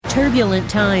Turbulent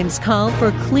times call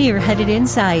for clear-headed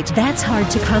insight. That's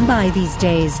hard to come by these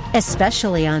days,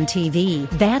 especially on TV.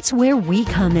 That's where we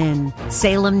come in.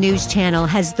 Salem News Channel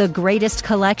has the greatest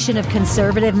collection of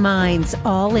conservative minds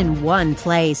all in one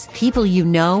place. People you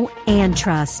know and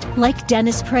trust, like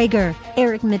Dennis Prager,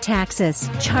 Eric Metaxas,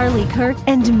 Charlie Kirk,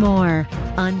 and more.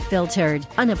 Unfiltered,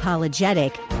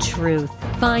 unapologetic truth.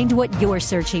 Find what you're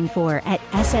searching for at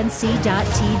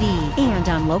snc.tv and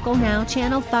on Local Now,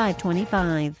 Channel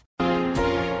 525.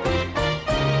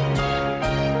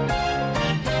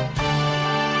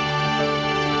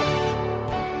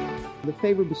 The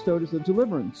favor bestowed is of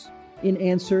deliverance in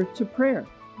answer to prayer.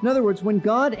 In other words, when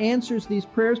God answers these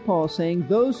prayers, Paul is saying,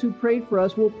 those who prayed for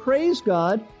us will praise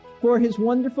God for His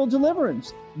wonderful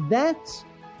deliverance. That's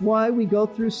why we go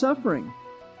through suffering.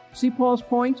 See Paul's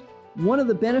point? One of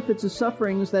the benefits of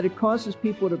suffering is that it causes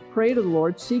people to pray to the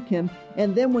Lord, seek Him,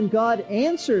 and then when God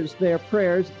answers their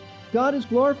prayers, God is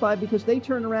glorified because they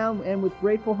turn around and with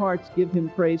grateful hearts give Him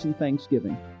praise and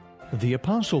thanksgiving. The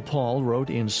Apostle Paul wrote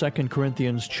in 2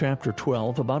 Corinthians chapter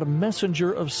 12 about a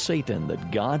messenger of Satan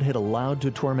that God had allowed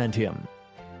to torment him.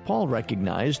 Paul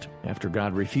recognized, after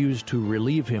God refused to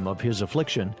relieve him of his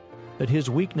affliction, that his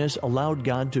weakness allowed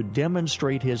God to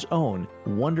demonstrate His own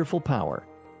wonderful power,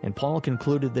 and Paul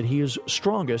concluded that he is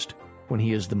strongest when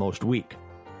he is the most weak.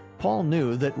 Paul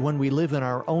knew that when we live in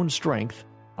our own strength,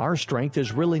 our strength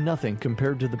is really nothing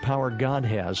compared to the power God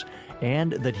has,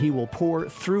 and that He will pour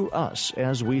through us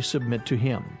as we submit to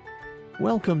Him.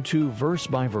 Welcome to Verse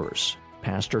by Verse.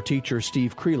 Pastor-teacher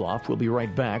Steve Kreloff will be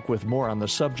right back with more on the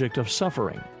subject of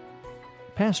suffering.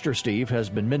 Pastor Steve has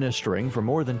been ministering for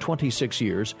more than 26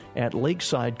 years at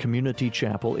Lakeside Community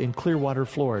Chapel in Clearwater,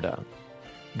 Florida.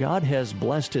 God has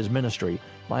blessed his ministry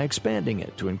by expanding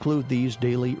it to include these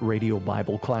daily radio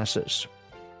Bible classes.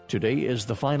 Today is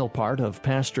the final part of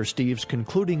Pastor Steve's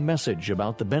concluding message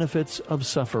about the benefits of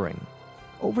suffering.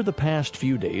 Over the past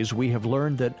few days, we have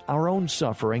learned that our own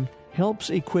suffering helps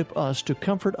equip us to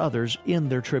comfort others in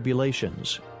their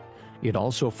tribulations. It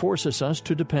also forces us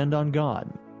to depend on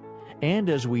God. And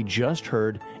as we just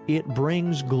heard, it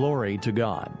brings glory to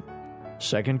God.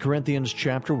 2 Corinthians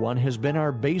chapter 1 has been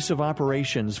our base of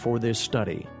operations for this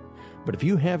study. But if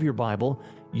you have your Bible,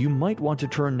 you might want to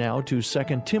turn now to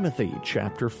 2 Timothy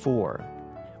chapter 4.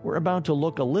 We're about to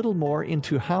look a little more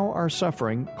into how our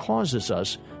suffering causes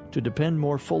us to depend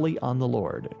more fully on the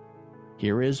Lord.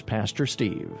 Here is Pastor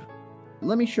Steve.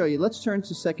 Let me show you. Let's turn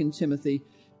to 2 Timothy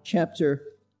chapter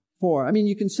 4. I mean,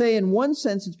 you can say in one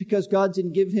sense it's because God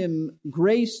didn't give him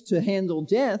grace to handle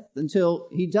death until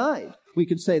he died. We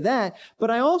could say that. But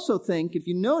I also think, if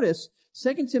you notice,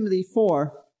 2 Timothy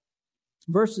 4,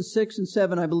 verses 6 and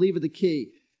 7, I believe,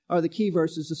 are the key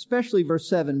verses, especially verse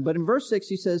 7. But in verse 6,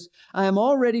 he says, I am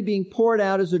already being poured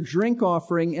out as a drink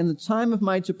offering, and the time of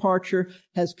my departure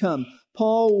has come.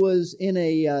 Paul was in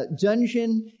a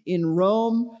dungeon in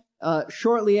Rome.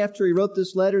 Shortly after he wrote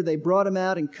this letter, they brought him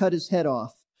out and cut his head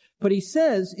off. But he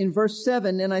says in verse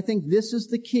 7, and I think this is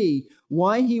the key,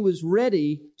 why he was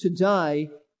ready to die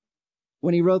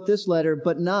when he wrote this letter,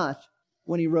 but not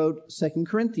when he wrote 2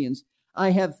 Corinthians.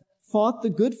 I have fought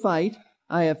the good fight.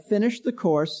 I have finished the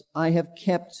course. I have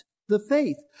kept the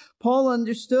faith. Paul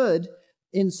understood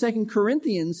in 2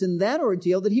 Corinthians, in that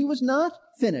ordeal, that he was not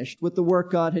finished with the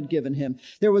work God had given him.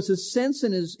 There was a sense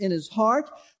in his heart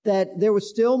that there was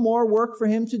still more work for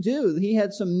him to do. He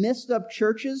had some messed up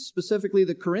churches, specifically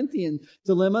the Corinthian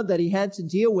dilemma that he had to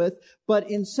deal with. But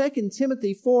in 2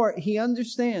 Timothy 4, he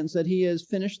understands that he has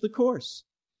finished the course.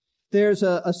 There's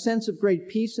a sense of great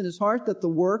peace in his heart that the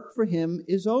work for him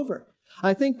is over.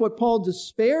 I think what Paul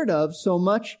despaired of so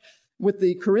much with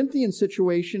the Corinthian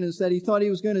situation is that he thought he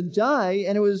was going to die,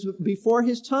 and it was before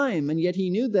his time, and yet he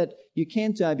knew that you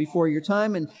can't die before your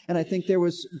time, and I think there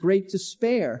was great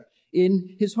despair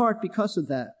in his heart because of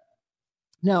that.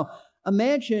 Now,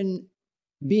 imagine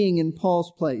being in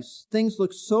Paul's place. Things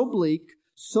look so bleak,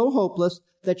 so hopeless,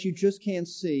 that you just can't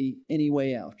see any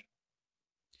way out.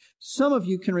 Some of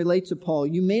you can relate to Paul.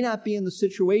 You may not be in the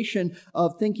situation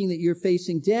of thinking that you're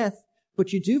facing death,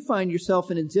 but you do find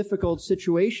yourself in a difficult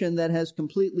situation that has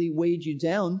completely weighed you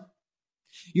down.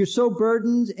 You're so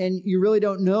burdened and you really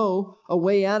don't know a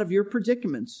way out of your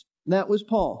predicaments. That was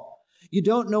Paul. You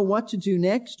don't know what to do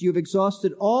next. You've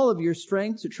exhausted all of your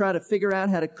strength to try to figure out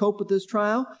how to cope with this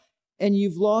trial, and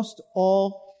you've lost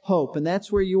all hope. And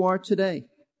that's where you are today.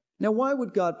 Now, why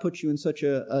would God put you in such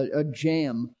a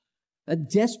jam, a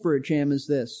desperate jam as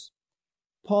this?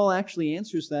 Paul actually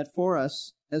answers that for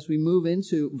us as we move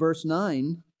into verse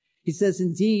 9. He says,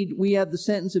 indeed, we have the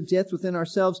sentence of death within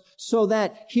ourselves, so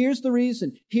that, here's the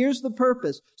reason, here's the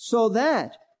purpose, so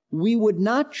that we would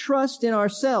not trust in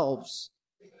ourselves,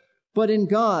 but in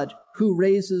God who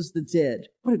raises the dead.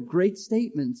 What a great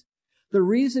statement. The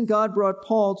reason God brought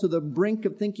Paul to the brink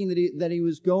of thinking that he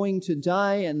was going to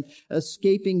die and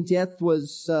escaping death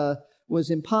was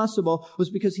impossible was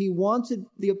because he wanted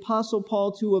the Apostle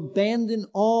Paul to abandon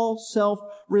all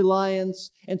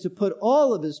self-reliance and to put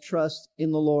all of his trust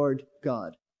in the Lord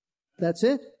God. That's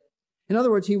it. In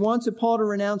other words, he wanted Paul to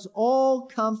renounce all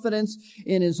confidence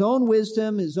in his own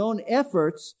wisdom, his own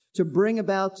efforts to bring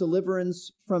about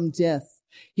deliverance from death.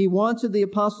 He wanted the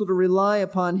apostle to rely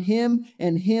upon him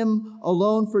and him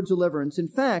alone for deliverance. In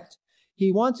fact,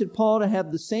 he wanted Paul to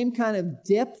have the same kind of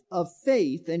depth of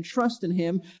faith and trust in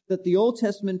him that the Old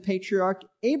Testament patriarch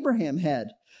Abraham had.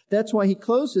 That's why he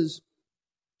closes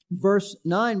verse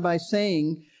 9 by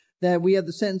saying that we have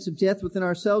the sentence of death within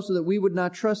ourselves so that we would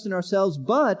not trust in ourselves,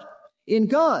 but in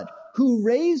God, who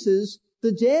raises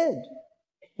the dead.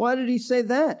 Why did he say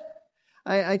that?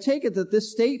 I take it that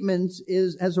this statement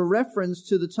is as a reference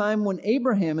to the time when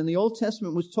Abraham in the Old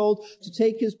Testament was told to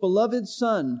take his beloved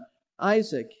son,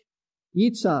 Isaac,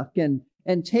 Yitzhak,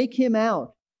 and take him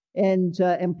out and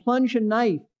plunge a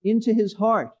knife into his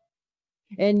heart.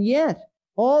 And yet,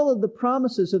 all of the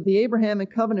promises of the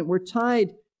Abrahamic covenant were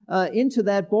tied into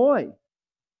that boy.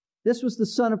 This was the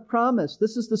son of promise.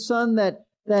 This is the son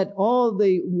that all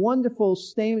the wonderful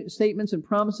statements and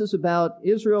promises about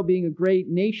Israel being a great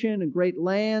nation, a great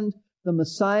land, the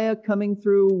Messiah coming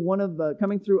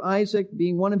through Isaac,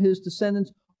 being one of his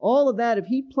descendants, all of that, if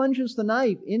he plunges the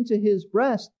knife into his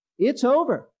breast, it's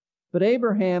over. But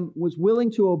Abraham was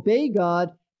willing to obey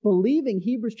God, believing,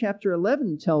 Hebrews chapter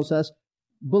 11 tells us,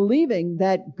 believing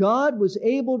that God was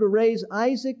able to raise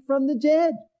Isaac from the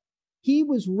dead. He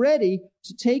was ready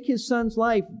to take his son's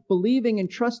life, believing and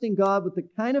trusting God with the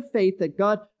kind of faith that,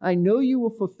 God, I know you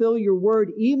will fulfill your word,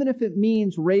 even if it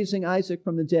means raising Isaac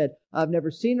from the dead. I've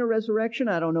never seen a resurrection.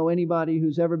 I don't know anybody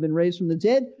who's ever been raised from the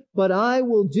dead, but I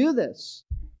will do this.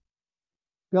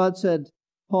 God said,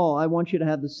 Paul, I want you to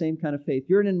have the same kind of faith.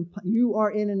 You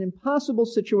are in an impossible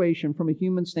situation from a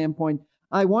human standpoint.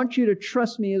 I want you to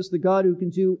trust me as the God who can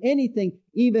do anything,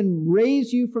 even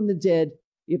raise you from the dead,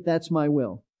 if that's my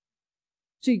will.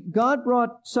 See, God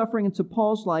brought suffering into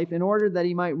Paul's life in order that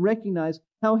he might recognize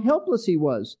how helpless he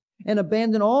was and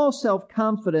abandon all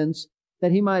self-confidence,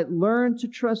 that he might learn to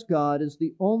trust God as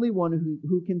the only one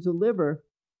who can deliver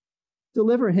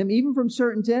him even from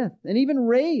certain death and even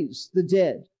raise the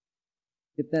dead,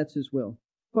 if that's his will.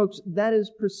 Folks, that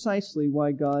is precisely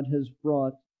why God has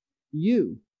brought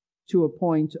you to a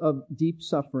point of deep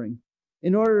suffering,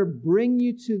 in order to bring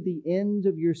you to the end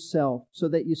of yourself so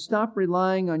that you stop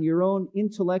relying on your own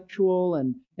intellectual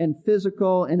and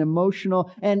physical and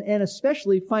emotional and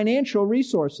especially financial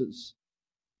resources.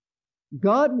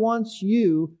 God wants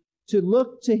you to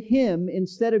look to him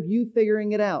instead of you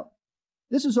figuring it out.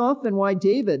 This is often why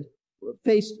David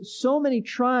faced so many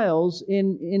trials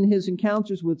in his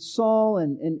encounters with Saul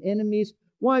and enemies.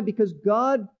 Why? Because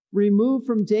God removed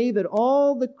from David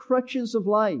all the crutches of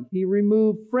life. He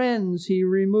removed friends. He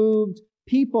removed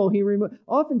people.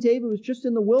 Often David was just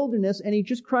in the wilderness and he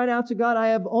just cried out to God, I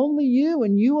have only you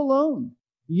and you alone.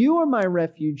 You are my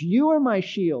refuge. You are my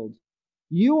shield.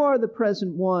 You are the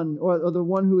present one, or the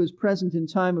one who is present in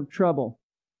time of trouble.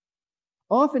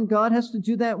 Often God has to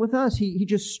do that with us. He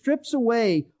just strips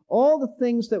away all the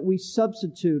things that we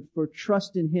substitute for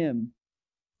trust in him.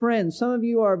 Friends, some of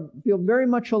you feel very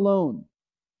much alone.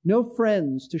 No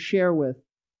friends to share with.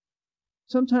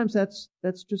 Sometimes that's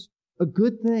just a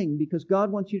good thing because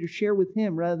God wants you to share with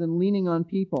him rather than leaning on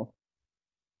people.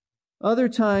 Other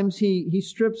times he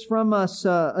strips from us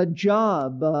a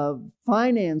job,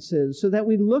 finances, so that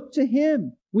we look to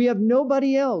him. We have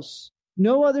nobody else,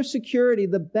 no other security.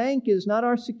 The bank is not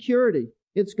our security.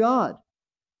 It's God.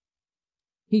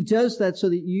 He does that so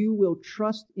that you will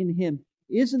trust in him.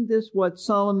 Isn't this what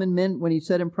Solomon meant when he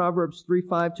said in Proverbs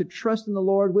 3:5 to trust in the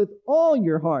Lord with all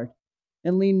your heart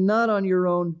and lean not on your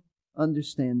own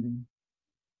understanding?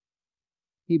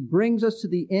 He brings us to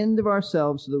the end of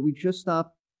ourselves so that we just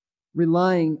stop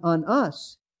relying on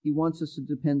us. He wants us to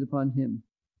depend upon him.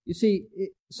 You see,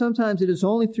 sometimes it is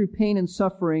only through pain and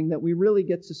suffering that we really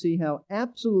get to see how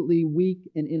absolutely weak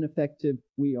and ineffective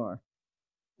we are.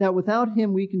 That without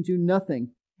him we can do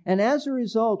nothing. And as a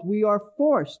result, we are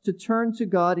forced to turn to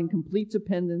God in complete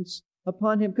dependence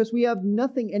upon him because we have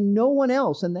nothing and no one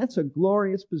else. And that's a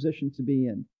glorious position to be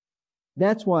in.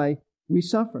 That's why we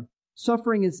suffer.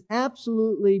 Suffering is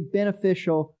absolutely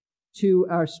beneficial to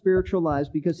our spiritual lives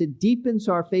because it deepens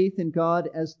our faith in God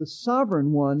as the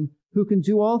sovereign one who can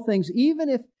do all things, even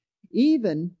if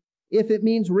it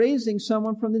means raising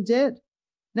someone from the dead.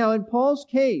 Now, in Paul's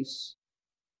case,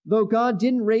 though God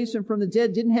didn't raise him from the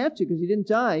dead, didn't have to because he didn't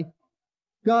die,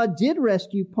 God did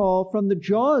rescue Paul from the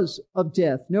jaws of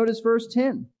death. Notice verse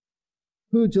 10.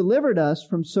 Who delivered us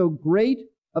from so great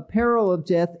a peril of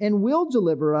death and will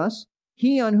deliver us,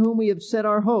 he on whom we have set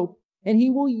our hope, and he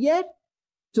will yet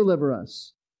deliver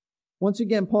us. Once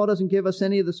again, Paul doesn't give us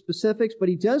any of the specifics, but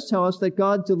he does tell us that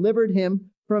God delivered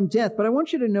him from death. But I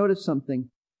want you to notice something.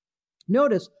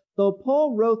 Notice, though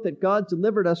Paul wrote that God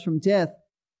delivered us from death,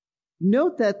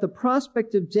 note that the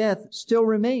prospect of death still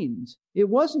remains. It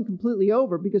wasn't completely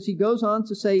over because he goes on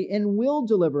to say, and will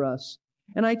deliver us.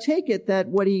 And I take it that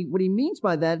what he means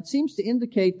by that, it seems to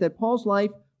indicate that Paul's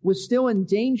life was still in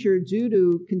danger due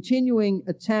to continuing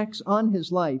attacks on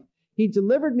his life. He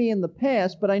delivered me in the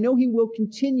past, but I know he will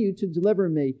continue to deliver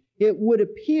me. It would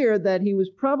appear that he was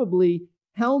probably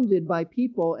hounded by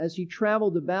people as he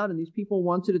traveled about, and these people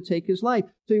wanted to take his life.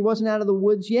 So he wasn't out of the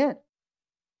woods yet.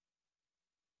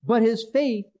 But his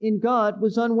faith in God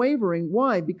was unwavering.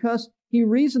 Why? Because he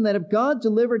reasoned that if God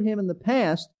delivered him in the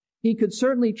past, he could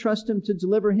certainly trust him to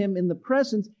deliver him in the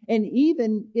present and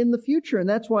even in the future. And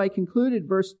that's why I concluded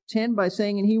verse 10 by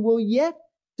saying, and he will yet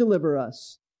deliver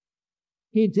us.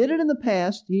 He did it in the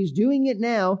past. He's doing it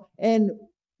now. And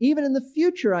even in the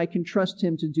future, I can trust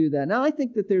him to do that. Now, I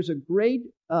think that there's a great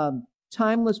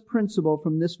timeless principle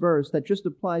from this verse that just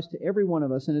applies to every one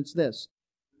of us. And it's this.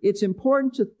 It's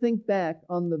important to think back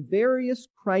on the various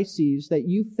crises that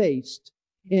you faced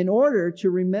in order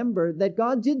to remember that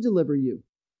God did deliver you.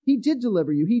 He did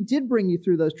deliver you. He did bring you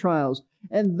through those trials.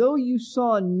 And though you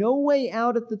saw no way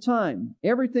out at the time,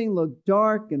 everything looked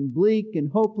dark and bleak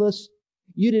and hopeless,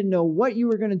 you didn't know what you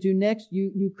were going to do next,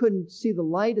 you couldn't see the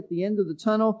light at the end of the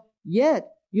tunnel, yet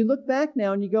you look back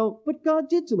now and you go, but God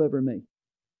did deliver me.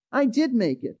 I did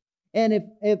make it. And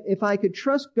if I could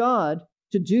trust God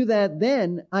to do that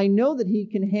then, I know that he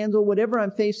can handle whatever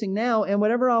I'm facing now and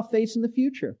whatever I'll face in the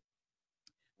future.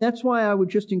 That's why I would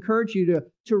just encourage you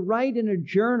to write in a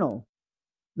journal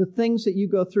the things that you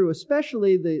go through,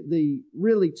 especially the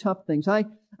really tough things. I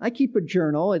keep a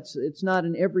journal. It's not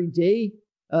an everyday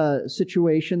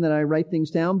situation that I write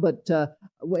things down, but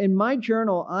in my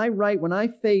journal, I write when I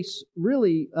face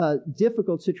really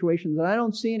difficult situations that I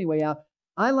don't see any way out.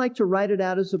 I like to write it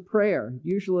out as a prayer.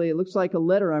 Usually it looks like a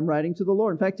letter I'm writing to the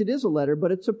Lord. In fact, it is a letter,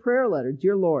 but it's a prayer letter.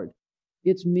 Dear Lord,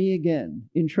 it's me again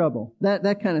in trouble.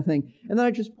 That kind of thing. And then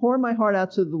I just pour my heart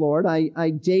out to the Lord. I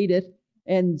date it.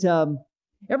 And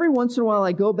every once in a while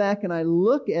I go back and I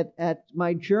look at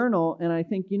my journal and I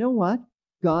think, you know what?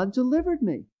 God delivered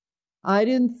me. I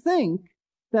didn't think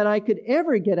that I could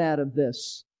ever get out of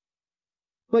this.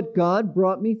 But God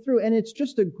brought me through. And it's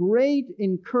just a great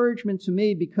encouragement to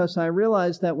me because I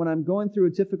realize that when I'm going through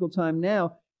a difficult time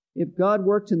now, if God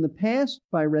worked in the past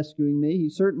by rescuing me, he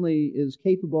certainly is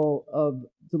capable of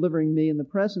delivering me in the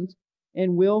present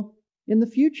and will in the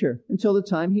future until the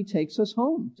time he takes us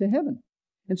home to heaven.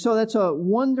 And so that's a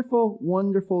wonderful,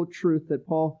 wonderful truth that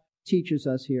Paul teaches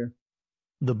us here.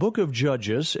 The book of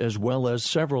Judges, as well as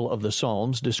several of the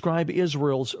Psalms, describe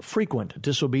Israel's frequent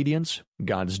disobedience,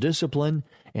 God's discipline,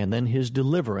 and then his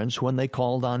deliverance when they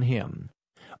called on him.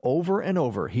 Over and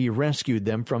over, he rescued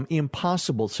them from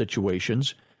impossible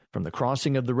situations, from the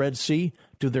crossing of the Red Sea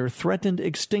to their threatened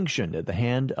extinction at the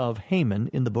hand of Haman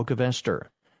in the book of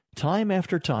Esther. Time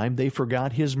after time, they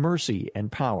forgot his mercy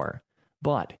and power,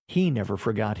 but he never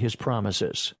forgot his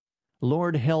promises.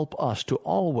 Lord, help us to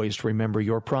always remember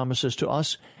your promises to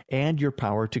us and your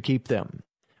power to keep them.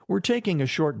 We're taking a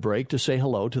short break to say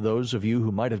hello to those of you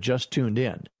who might have just tuned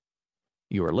in.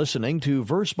 You are listening to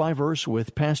Verse by Verse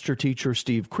with pastor-teacher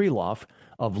Steve Kreloff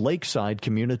of Lakeside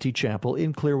Community Chapel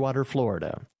in Clearwater,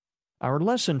 Florida. Our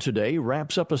lesson today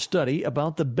wraps up a study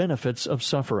about the benefits of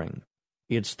suffering.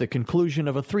 It's the conclusion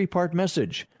of a three-part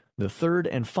message, the third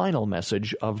and final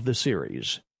message of the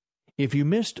series. If you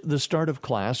missed the start of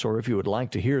class, or if you would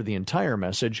like to hear the entire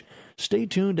message, stay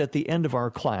tuned at the end of our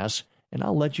class, and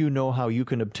I'll let you know how you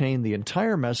can obtain the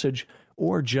entire message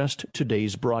or just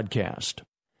today's broadcast.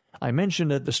 I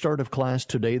mentioned at the start of class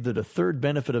today that a third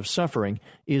benefit of suffering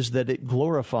is that it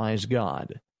glorifies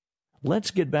God.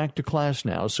 Let's get back to class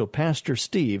now so Pastor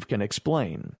Steve can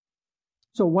explain.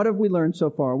 So what have we learned so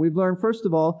far? We've learned, first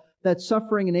of all, that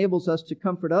suffering enables us to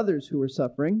comfort others who are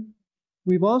suffering.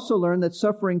 We've also learned that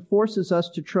suffering forces us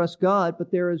to trust God,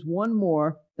 but there is one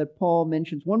more that Paul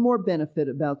mentions, one more benefit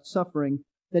about suffering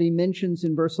that he mentions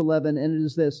in verse 11, and it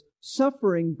is this: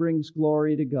 suffering brings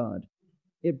glory to God.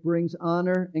 It brings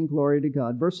honor and glory to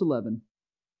God. Verse 11,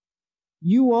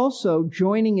 you also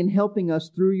joining in helping us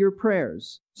through your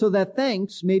prayers, so that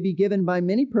thanks may be given by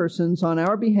many persons on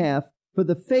our behalf for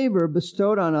the favor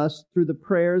bestowed on us through the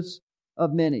prayers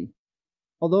of many.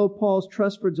 Although Paul's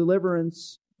trust for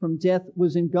deliverance from death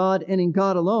was in God and in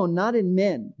God alone, not in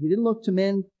men. He didn't look to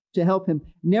men to help him.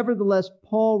 Nevertheless,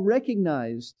 Paul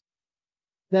recognized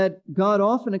that God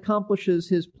often accomplishes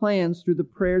his plans through the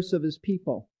prayers of his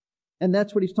people. And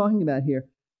that's what he's talking about here.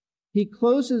 He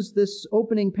closes this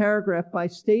opening paragraph by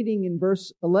stating in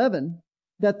verse 11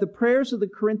 that the prayers of the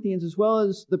Corinthians as well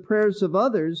as the prayers of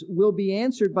others will be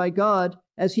answered by God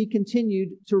as he continued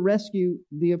to rescue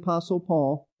the Apostle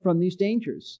Paul from these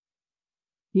dangers.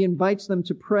 He invites them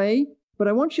to pray, but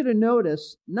I want you to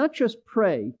notice, not just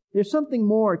pray, there's something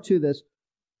more to this.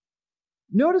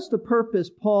 Notice the purpose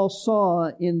Paul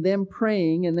saw in them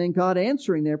praying and then God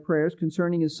answering their prayers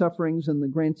concerning his sufferings and the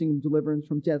granting of deliverance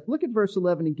from death. Look at verse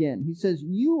 11 again. He says,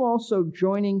 you also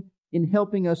joining in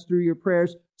helping us through your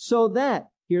prayers, so that,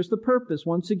 here's the purpose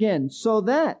once again, so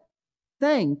that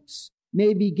thanks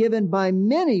may be given by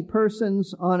many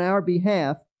persons on our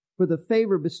behalf for the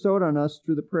favor bestowed on us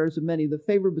through the prayers of many. The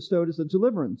favor bestowed is a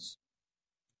deliverance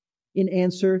in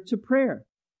answer to prayer.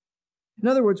 In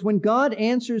other words, when God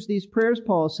answers these prayers,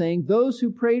 Paul is saying, those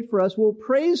who prayed for us will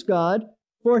praise God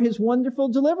for his wonderful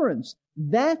deliverance.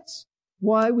 That's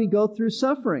why we go through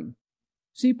suffering.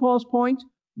 See Paul's point?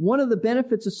 One of the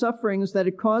benefits of suffering is that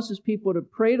it causes people to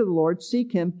pray to the Lord,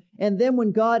 seek him, and then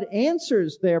when God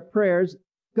answers their prayers,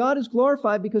 God is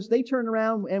glorified because they turn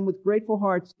around and with grateful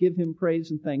hearts give him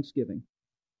praise and thanksgiving.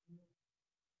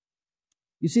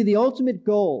 You see, the ultimate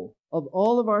goal of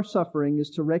all of our suffering is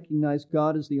to recognize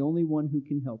God is the only one who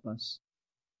can help us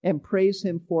and praise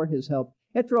him for his help.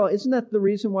 After all, isn't that the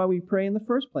reason why we pray in the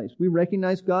first place? We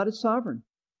recognize God is sovereign.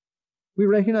 We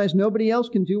recognize nobody else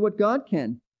can do what God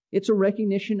can. It's a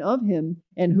recognition of him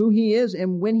and who he is.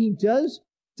 And when he does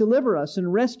deliver us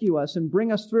and rescue us and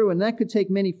bring us through, and that could take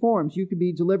many forms. You could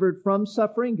be delivered from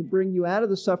suffering, could bring you out of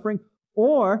the suffering,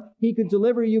 or he could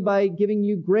deliver you by giving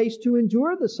you grace to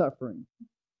endure the suffering.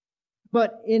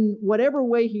 But in whatever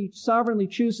way he sovereignly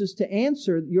chooses to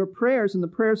answer your prayers and the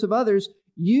prayers of others,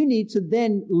 you need to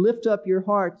then lift up your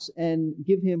hearts and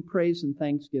give him praise and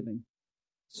thanksgiving.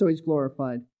 So he's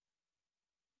glorified.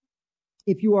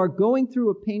 If you are going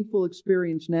through a painful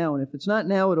experience now, and if it's not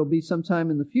now, it'll be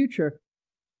sometime in the future,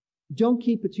 don't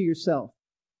keep it to yourself.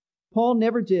 Paul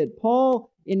never did.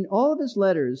 Paul, in all of his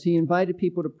letters, he invited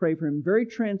people to pray for him. Very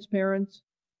transparent,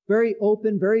 very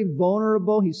open, very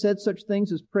vulnerable. He said such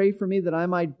things as, pray for me that I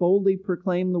might boldly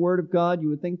proclaim the word of God. You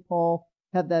would think Paul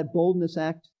had that boldness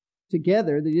act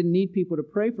together. They didn't need people to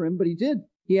pray for him, but he did.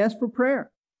 He asked for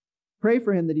prayer. Pray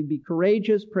for him that he'd be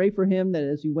courageous. Pray for him that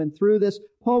as he went through this.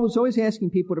 Paul was always asking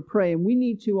people to pray, and we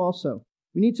need to also.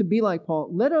 We need to be like Paul.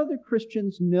 Let other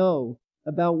Christians know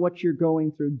about what you're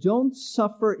going through. Don't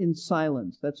suffer in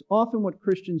silence. That's often what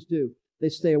Christians do. They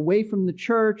stay away from the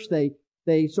church.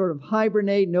 They sort of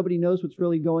hibernate. Nobody knows what's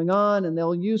really going on, and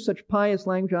they'll use such pious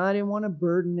language. I didn't want to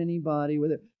burden anybody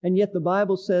with it. And yet the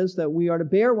Bible says that we are to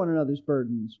bear one another's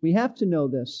burdens. We have to know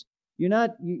this. You're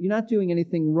not doing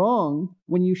anything wrong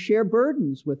when you share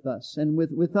burdens with us and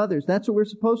with others. That's what we're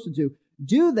supposed to do.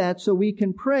 Do that so we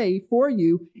can pray for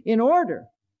you in order.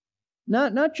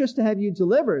 Not just to have you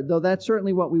delivered, though that's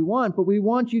certainly what we want, but we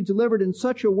want you delivered in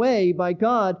such a way by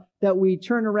God that we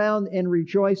turn around and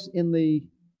rejoice in the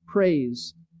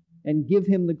praise and give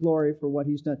him the glory for what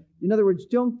he's done. In other words,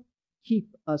 don't keep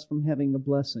us from having a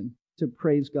blessing to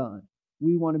praise God.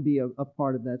 We want to be a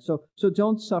part of that. So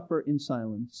don't suffer in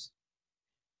silence.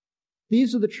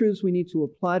 These are the truths we need to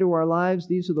apply to our lives.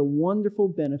 These are the wonderful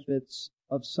benefits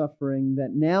of suffering,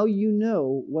 that now you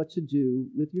know what to do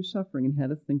with your suffering and how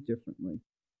to think differently.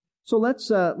 So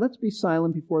let's be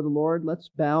silent before the Lord. Let's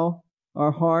bow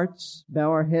our hearts, bow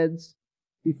our heads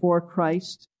before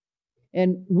Christ.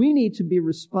 And we need to be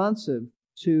responsive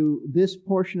to this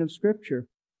portion of Scripture.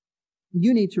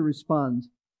 You need to respond.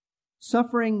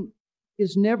 Suffering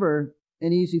is never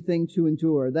an easy thing to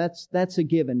endure. That's a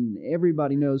given.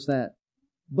 Everybody knows that.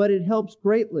 But it helps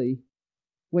greatly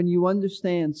when you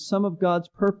understand some of God's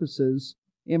purposes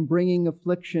in bringing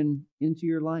affliction into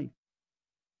your life.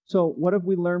 So what have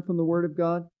we learned from the Word of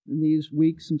God in these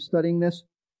weeks of studying this?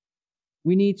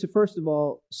 We need to, first of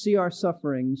all, see our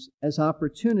sufferings as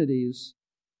opportunities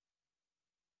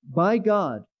by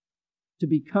God to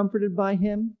be comforted by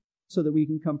him so that we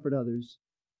can comfort others.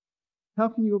 How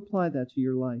can you apply that to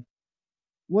your life?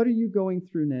 What are you going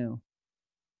through now?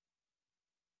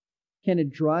 Can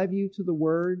it drive you to the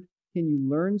Word? Can you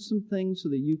learn some things so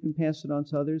that you can pass it on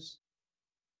to others?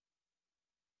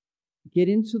 Get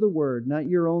into the Word, not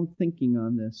your own thinking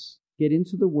on this. Get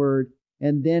into the Word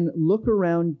and then look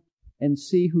around and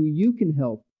see who you can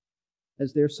help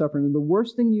as they're suffering. The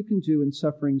worst thing you can do in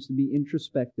suffering is to be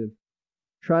introspective.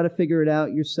 Try to figure it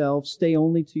out yourself. Stay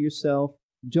only to yourself.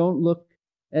 Don't look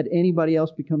at anybody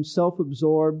else. Become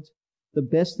self-absorbed. The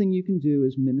best thing you can do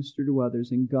is minister to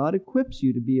others, and God equips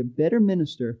you to be a better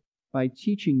minister by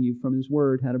teaching you from His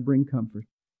Word how to bring comfort.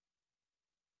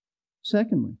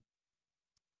 Secondly,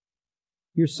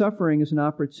 your suffering is an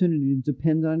opportunity to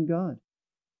depend on God.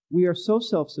 We are so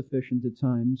self-sufficient at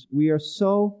times. We are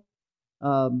so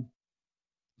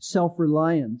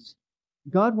self-reliant.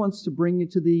 God wants to bring you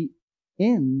to the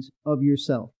end of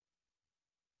yourself.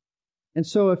 And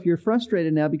so if you're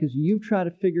frustrated now because you've tried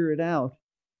to figure it out,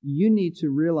 you need to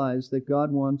realize that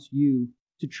God wants you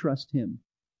to trust Him.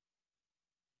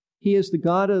 He is the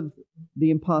God of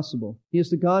the impossible. He is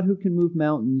the God who can move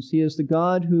mountains. He is the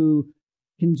God who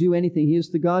can do anything. He is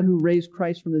the God who raised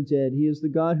Christ from the dead. He is the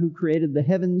God who created the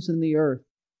heavens and the earth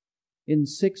in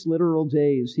 6 literal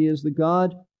days. He is the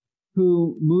God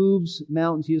who moves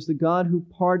mountains. He is the God who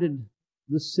parted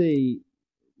the sea.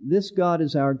 This God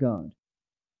is our God.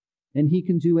 And He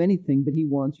can do anything, but He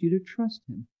wants you to trust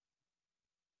Him.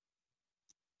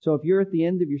 So if you're at the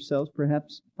end of yourselves,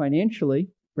 perhaps financially,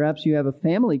 perhaps you have a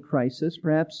family crisis,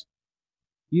 perhaps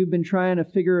you've been trying to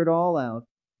figure it all out,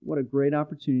 what a great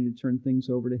opportunity to turn things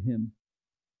over to Him.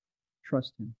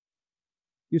 Trust Him.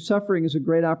 Your suffering is a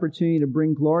great opportunity to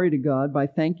bring glory to God by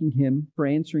thanking Him for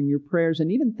answering your prayers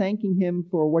and even thanking Him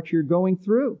for what you're going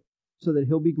through so that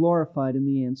He'll be glorified in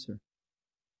the answer.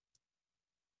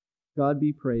 God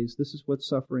be praised. This is what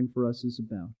suffering for us is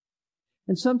about.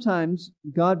 And sometimes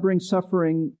God brings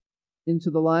suffering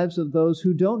into the lives of those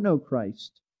who don't know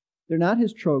Christ. They're not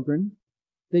His children.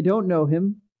 They don't know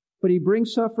Him. But He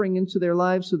brings suffering into their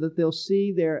lives so that they'll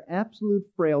see their absolute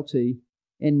frailty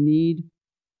and need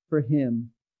for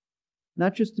Him.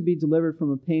 Not just to be delivered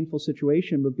from a painful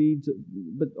situation,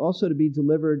 but also to be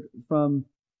delivered from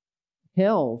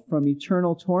hell, from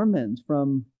eternal torment,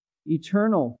 from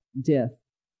eternal death.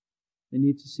 They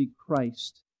need to see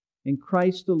Christ and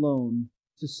Christ alone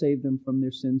to save them from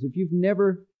their sins. If you've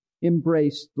never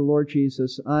embraced the Lord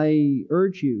Jesus, I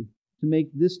urge you to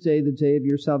make this day the day of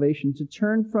your salvation, to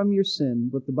turn from your sin,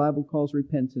 what the Bible calls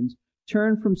repentance.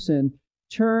 Turn from sin,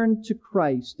 turn to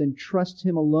Christ, and trust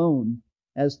Him alone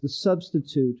as the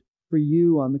substitute for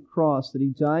you on the cross, that He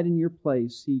died in your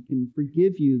place. He can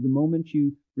forgive you the moment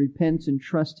you repent and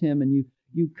trust Him, and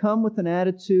you come with an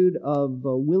attitude of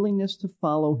willingness to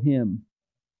follow Him.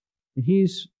 And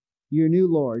He's your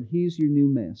new Lord. He's your new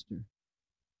Master.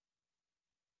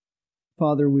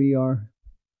 Father, we are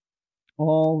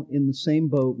all in the same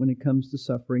boat when it comes to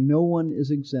suffering. No one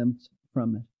is exempt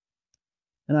from it.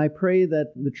 And I pray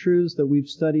that the truths that we've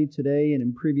studied today and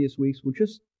in previous weeks will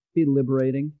just be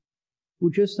liberating.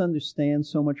 We'll just understand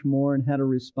so much more in how to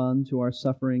respond to our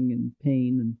suffering and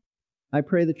pain. And I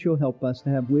pray that You'll help us to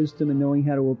have wisdom in knowing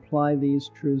how to apply these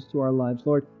truths to our lives.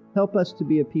 Lord, help us to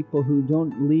be a people who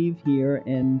don't leave here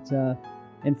and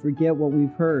forget what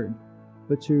we've heard,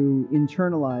 but to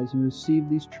internalize and receive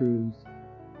these truths,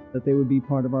 that they would be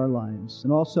part of our lives.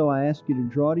 And also I ask You to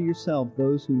draw to Yourself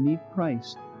those who need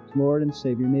Christ as Lord and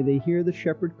Savior. May they hear the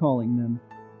shepherd calling them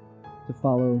to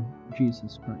follow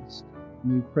Jesus Christ.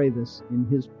 And we pray this in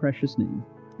His precious name.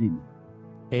 Amen.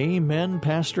 Amen,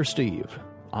 Pastor Steve.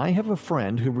 I have a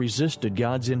friend who resisted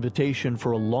God's invitation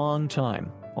for a long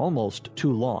time, almost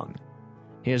too long.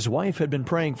 His wife had been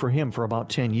praying for him for about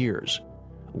 10 years.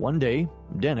 One day,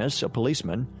 Dennis, a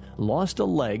policeman, lost a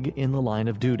leg in the line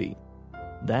of duty.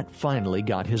 That finally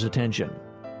got his attention.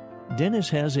 Dennis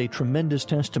has a tremendous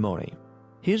testimony.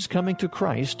 His coming to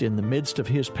Christ in the midst of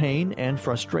his pain and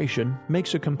frustration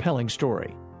makes a compelling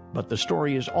story. But the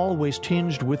story is always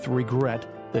tinged with regret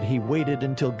that he waited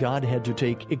until God had to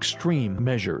take extreme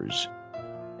measures.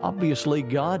 Obviously,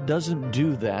 God doesn't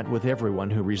do that with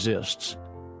everyone who resists.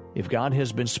 If God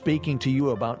has been speaking to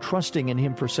you about trusting in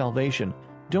Him for salvation,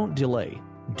 don't delay.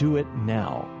 Do it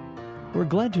now. We're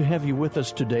glad to have you with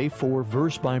us today for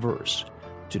Verse by Verse.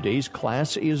 Today's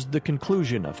class is the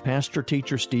conclusion of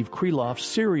Pastor-Teacher Steve Kreloff's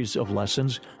series of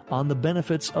lessons on the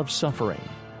benefits of suffering.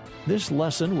 This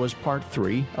lesson was part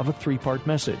 3 of a 3-part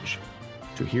message.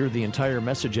 To hear the entire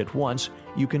message at once,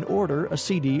 you can order a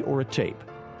CD or a tape.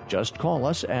 Just call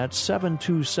us at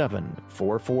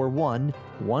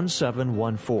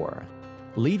 727-441-1714.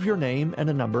 Leave your name and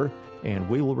a number, and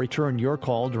we will return your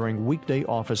call during weekday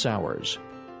office hours.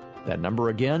 That number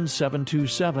again,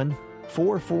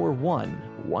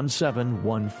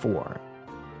 727-441-1714.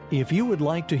 If you would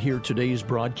like to hear today's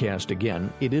broadcast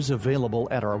again, it is available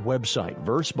at our website,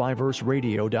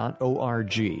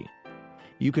 versebyverseradio.org.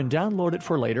 You can download it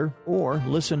for later or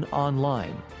listen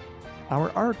online.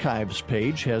 Our archives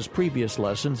page has previous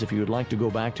lessons if you would like to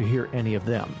go back to hear any of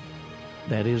them.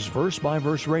 That is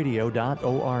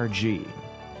versebyverseradio.org.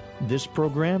 This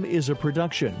program is a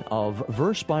production of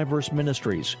Verse by Verse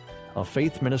Ministries, a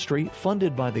faith ministry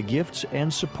funded by the gifts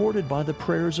and supported by the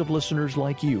prayers of listeners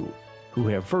like you who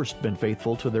have first been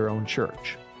faithful to their own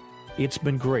church. It's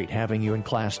been great having you in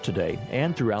class today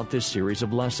and throughout this series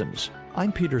of lessons.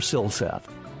 I'm Peter Silseth.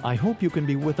 I hope you can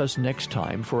be with us next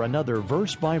time for another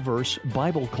Verse by Verse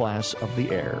Bible class of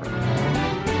the air.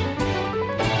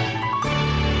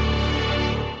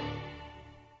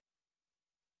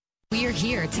 We're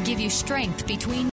here to give you strength between